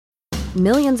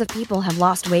Millions of people have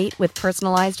lost weight with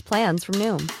personalized plans from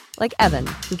Noom. Like Evan,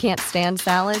 who can't stand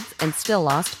salads and still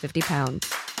lost 50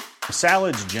 pounds.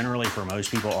 Salads generally for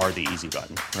most people are the easy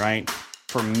button, right?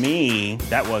 For me,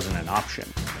 that wasn't an option.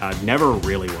 I never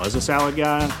really was a salad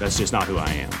guy. That's just not who I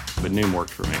am. But Noom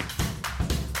worked for me.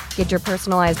 Get your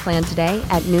personalized plan today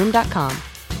at Noom.com.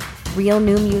 Real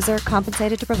Noom user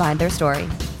compensated to provide their story.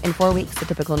 In 4 weeks, the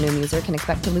typical Noom user can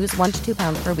expect to lose 1 to 2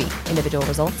 pounds per week. Individual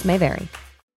results may vary.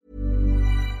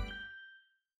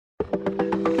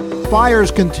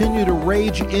 Fires continue to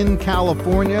rage in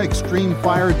California. Extreme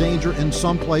fire danger in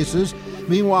some places.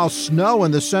 Meanwhile, snow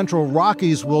in the central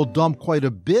Rockies will dump quite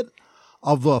a bit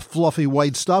of fluffy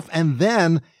white stuff, and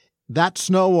then that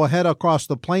snow will head across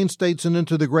the Plain States and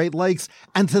into the Great Lakes.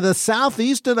 And to the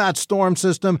southeast of that storm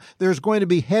system, there's going to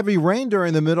be heavy rain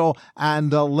during the middle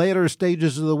and later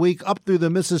stages of the week up through the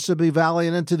Mississippi Valley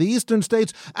and into the eastern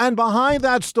states. And behind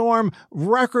that storm,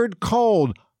 record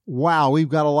cold. Wow, we've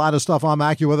got a lot of stuff. I'm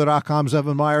AccuWeather.com's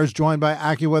Evan Myers, joined by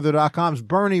AccuWeather.com's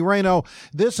Bernie Rayno.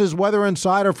 This is Weather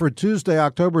Insider for Tuesday,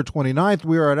 October 29th.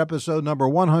 We are at episode number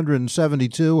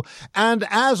 172. And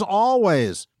as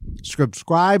always,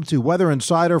 subscribe to Weather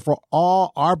Insider for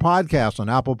all our podcasts on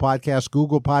Apple Podcasts,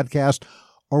 Google Podcasts,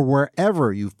 or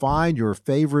wherever you find your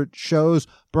favorite shows.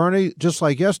 Bernie, just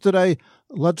like yesterday,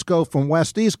 let's go from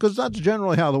west east because that's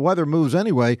generally how the weather moves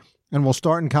anyway. And we'll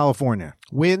start in California.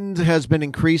 Wind has been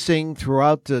increasing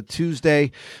throughout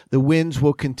Tuesday. The winds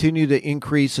will continue to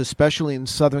increase, especially in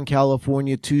Southern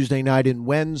California, Tuesday night and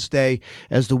Wednesday,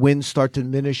 as the winds start to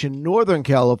diminish in Northern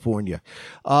California.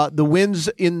 The winds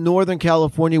in Northern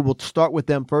California, we'll start with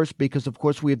them first because, of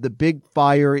course, we have the big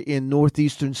fire in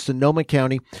northeastern Sonoma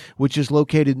County, which is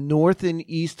located north and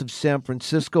east of San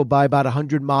Francisco by about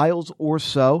 100 miles or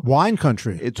so. Wine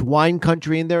country. It's wine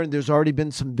country in there, and there's already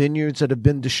been some vineyards that have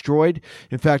been destroyed.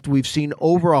 In fact, we've seen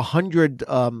over 100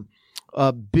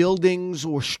 buildings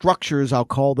or structures, I'll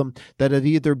call them, that have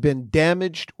either been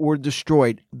damaged or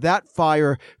destroyed. That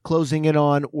fire closing in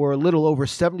on, or a little over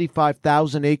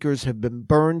 75,000 acres have been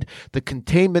burned. The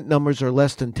containment numbers are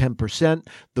less than 10%.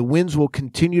 The winds will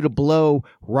continue to blow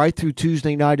right through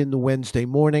Tuesday night into Wednesday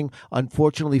morning.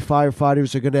 Unfortunately,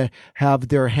 firefighters are going to have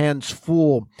their hands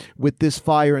full with this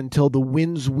fire until the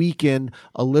winds weaken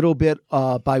a little bit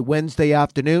by Wednesday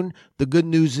afternoon. The good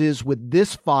news is with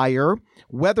this fire,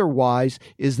 weather-wise,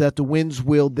 is that the winds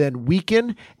will then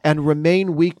weaken and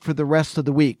remain weak for the rest of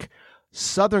the week.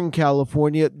 Southern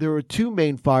California, there are two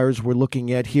main fires we're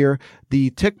looking at here.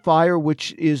 The Tick Fire,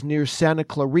 which is near Santa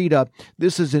Clarita.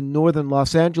 This is in northern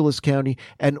Los Angeles County.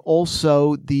 And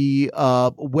also the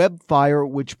Webb Fire,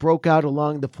 which broke out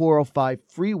along the 405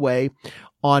 freeway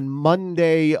on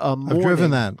Monday morning. I've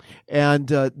driven that. And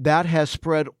that has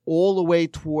spread all the way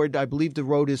toward, I believe the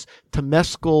road is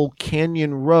Temescal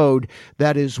Canyon Road.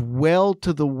 That is well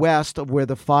to the west of where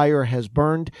the fire has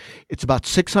burned. It's about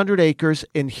 600 acres.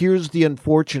 And here's the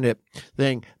unfortunate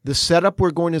thing. The setup we're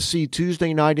going to see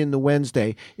Tuesday night into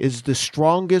Wednesday is the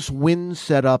strongest wind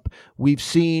setup we've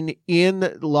seen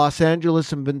in Los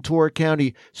Angeles and Ventura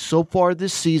County so far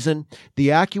this season. The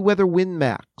AccuWeather Wind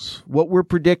Max, what we're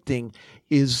predicting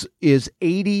is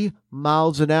 80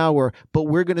 miles an hour, but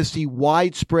we're going to see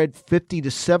widespread 50 to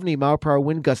 70 mile per hour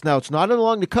wind gusts. Now, it's not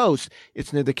along the coast.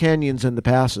 It's near the canyons and the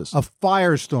passes. A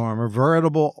firestorm, a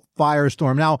veritable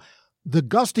firestorm. Now, the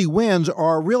gusty winds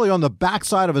are really on the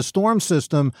backside of a storm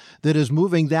system that is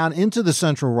moving down into the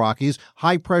central Rockies,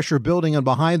 high pressure building, and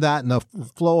behind that and the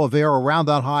flow of air around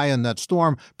that high and that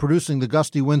storm producing the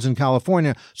gusty winds in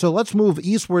California. So let's move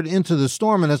eastward into the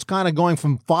storm, and it's kind of going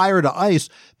from fire to ice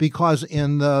because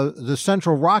in the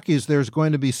central Rockies, there's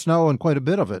going to be snow and quite a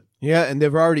bit of it. Yeah, and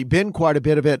there've already been quite a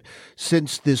bit of it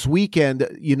since this weekend.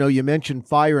 You know, you mentioned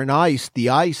fire and ice. The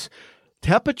ice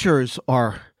temperatures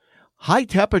are high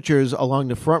temperatures along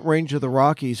the front range of the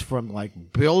Rockies from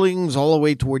like Billings all the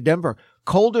way toward Denver.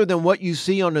 Colder than what you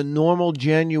see on a normal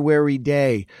January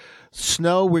day.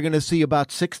 Snow, we're going to see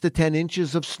about 6 to 10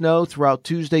 inches of snow throughout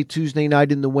Tuesday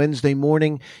night into Wednesday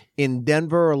morning. In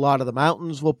Denver, a lot of the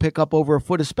mountains will pick up over a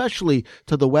foot, especially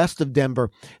to the west of Denver.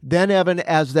 Then, Evan,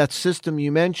 as that system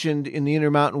you mentioned in the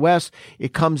Intermountain West,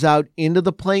 it comes out into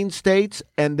the Plain States,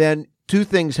 and then two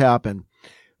things happen.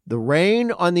 The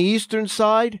rain on the eastern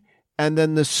side, and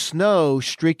then the snow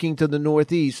streaking to the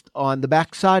northeast on the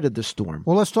backside of the storm.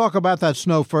 Well, let's talk about that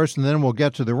snow first, and then we'll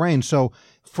get to the rain. So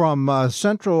from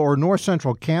central or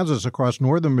north-central Kansas across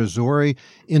northern Missouri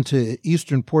into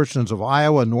eastern portions of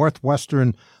Iowa,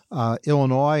 northwestern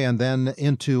Illinois, and then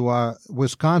into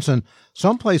Wisconsin,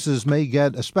 some places may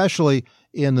get, especially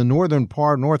in the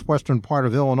northwestern part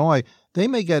of Illinois, they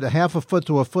may get a half a foot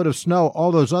to a foot of snow.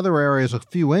 All those other areas, a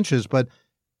few inches, but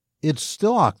it's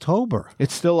still October.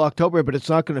 It's still October, but it's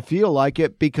not going to feel like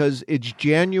it because it's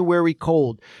January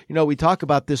cold. You know, we talk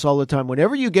about this all the time.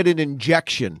 Whenever you get an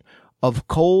injection of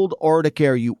cold Arctic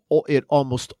air, it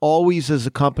almost always is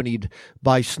accompanied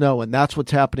by snow, and that's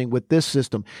what's happening with this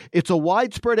system. It's a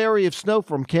widespread area of snow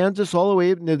from Kansas all the way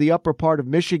into the upper part of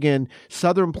Michigan,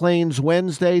 southern plains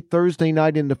Wednesday, Thursday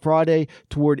night into Friday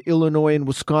toward Illinois and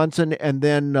Wisconsin, and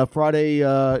then Friday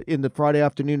in the Friday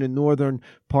afternoon in northern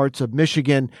parts of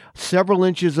Michigan. Several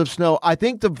inches of snow. I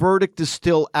think the verdict is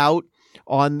still out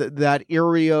on that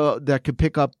area that could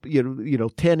pick up,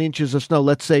 10 inches of snow,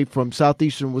 let's say from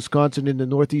southeastern Wisconsin into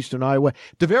northeastern Iowa.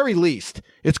 At the very least,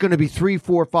 it's going to be 3,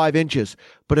 4, 5 inches.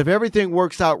 But if everything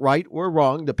works out right or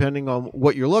wrong, depending on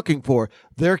what you're looking for,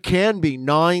 there can be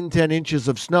 9, 10 inches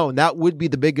of snow. And that would be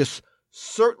the biggest,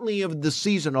 certainly of the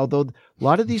season, although a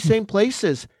lot of these same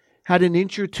places had an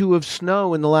inch or two of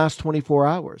snow in the last 24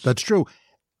 hours. That's true.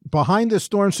 Behind this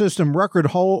storm system, record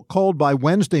cold by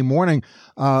Wednesday morning.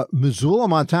 Missoula,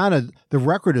 Montana, the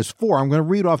record is 4. I'm going to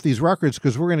read off these records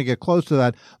because we're going to get close to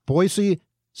that. Boise,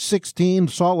 16.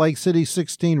 Salt Lake City,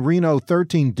 16. Reno,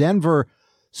 13. Denver,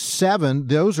 7.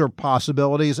 Those are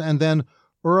possibilities. And then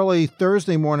early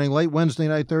Thursday morning, late Wednesday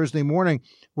night, Thursday morning,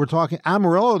 we're talking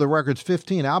Amarillo, the record's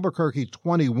 15, Albuquerque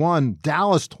 21,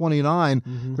 Dallas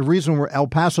 29. The reason we're El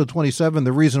Paso 27,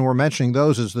 the reason we're mentioning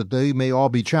those is that they may all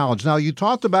be challenged. Now, you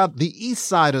talked about the east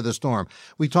side of the storm.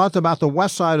 We talked about the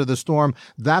west side of the storm.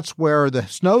 That's where the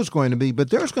snow's going to be, but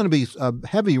there's going to be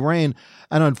heavy rain.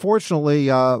 And unfortunately,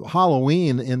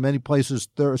 Halloween in many places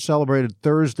celebrated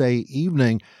Thursday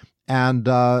evening. And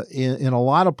in a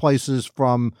lot of places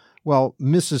from,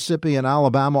 Mississippi and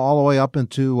Alabama all the way up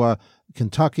into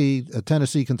Kentucky,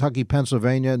 Tennessee, Kentucky,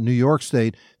 Pennsylvania, New York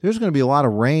State. There's going to be a lot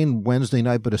of rain Wednesday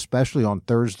night, but especially on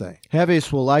Thursday.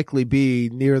 Heaviest will likely be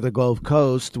near the Gulf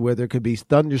Coast, where there could be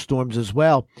thunderstorms as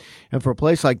well. And for a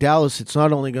place like Dallas, it's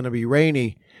not only going to be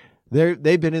rainy.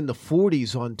 They've been in the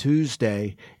 40s on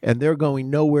Tuesday, and they're going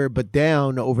nowhere but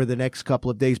down over the next couple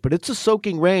of days. But it's a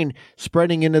soaking rain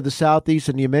spreading into the southeast,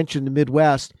 and you mentioned the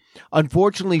Midwest.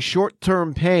 Unfortunately,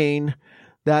 short-term pain.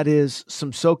 That is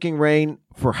some soaking rain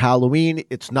for Halloween.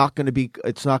 It's not going to be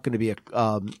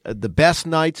the best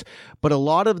nights, but a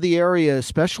lot of the area,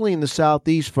 especially in the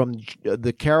southeast, from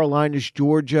the Carolinas,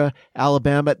 Georgia,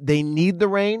 Alabama, they need the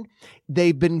rain.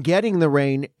 They've been getting the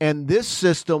rain, and this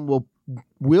system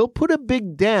will put a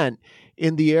big dent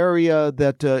in the area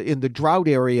that in the drought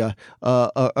area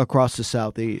across the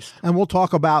southeast. And we'll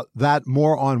talk about that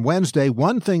more on Wednesday.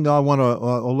 One thing that I want to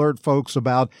alert folks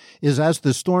about is as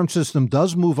the storm system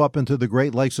does move up into the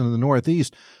Great Lakes and the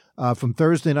Northeast, from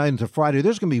Thursday night into Friday,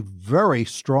 there's going to be very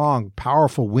strong,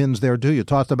 powerful winds there too. You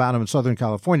talked about them in Southern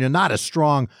California, not as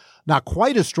strong, not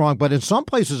quite as strong, but in some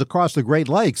places across the Great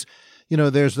Lakes,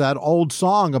 there's that old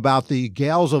song about the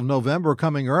gales of November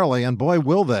coming early, and boy,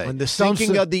 will they. And the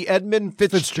sinking of the Edmund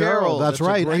Fitzgerald. That's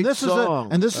right. And this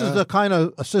is the kind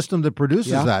of a system that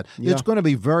produces that. Yeah. It's going to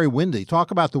be very windy. Talk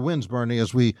about the winds, Bernie,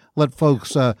 as we let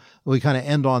folks, we kind of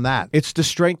end on that. It's the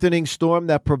strengthening storm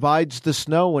that provides the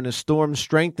snow. When a storm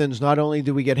strengthens, not only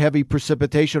do we get heavy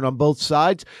precipitation on both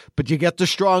sides, but you get the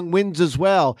strong winds as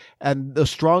well. And the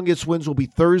strongest winds will be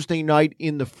Thursday night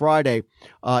into Friday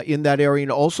in that area,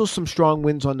 and also some strong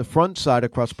winds on the front side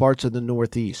across parts of the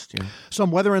Northeast. Yeah. Some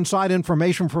weather inside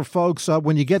information for folks.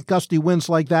 When you get gusty winds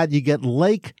like that, you get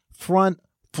lakefront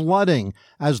flooding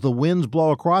as the winds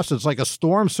blow across. It's like a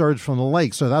storm surge from the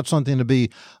lake. So that's something to be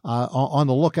on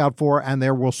the lookout for. And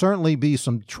there will certainly be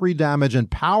some tree damage and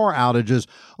power outages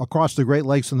across the Great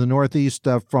Lakes in the Northeast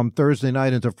from Thursday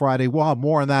night into Friday. We'll have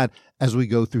more on that as we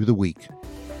go through the week.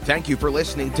 Thank you for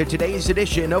listening to today's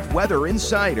edition of Weather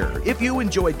Insider. If you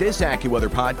enjoyed this AccuWeather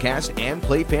podcast and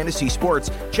play fantasy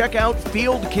sports, check out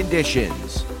Field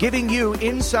Conditions, giving you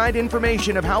inside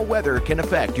information of how weather can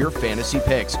affect your fantasy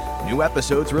picks. New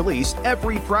episodes released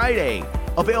every Friday.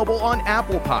 Available on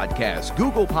Apple Podcasts,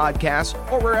 Google Podcasts,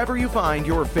 or wherever you find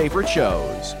your favorite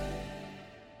shows.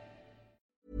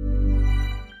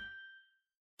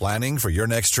 Planning for your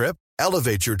next trip?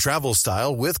 Elevate your travel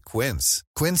style with Quince.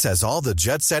 Quince has all the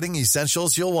jet-setting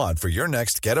essentials you'll want for your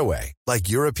next getaway, like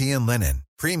European linen,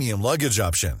 premium luggage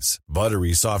options,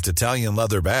 buttery soft Italian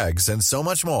leather bags, and so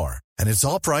much more. And it's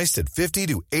all priced at 50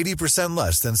 to 80%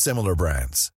 less than similar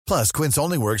brands. Plus, Quince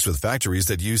only works with factories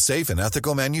that use safe and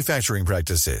ethical manufacturing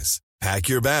practices. Pack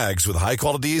your bags with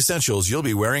high-quality essentials you'll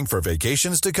be wearing for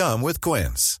vacations to come with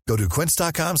Quince. Go to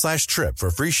quince.com/trip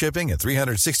for free shipping and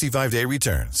 365-day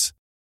returns.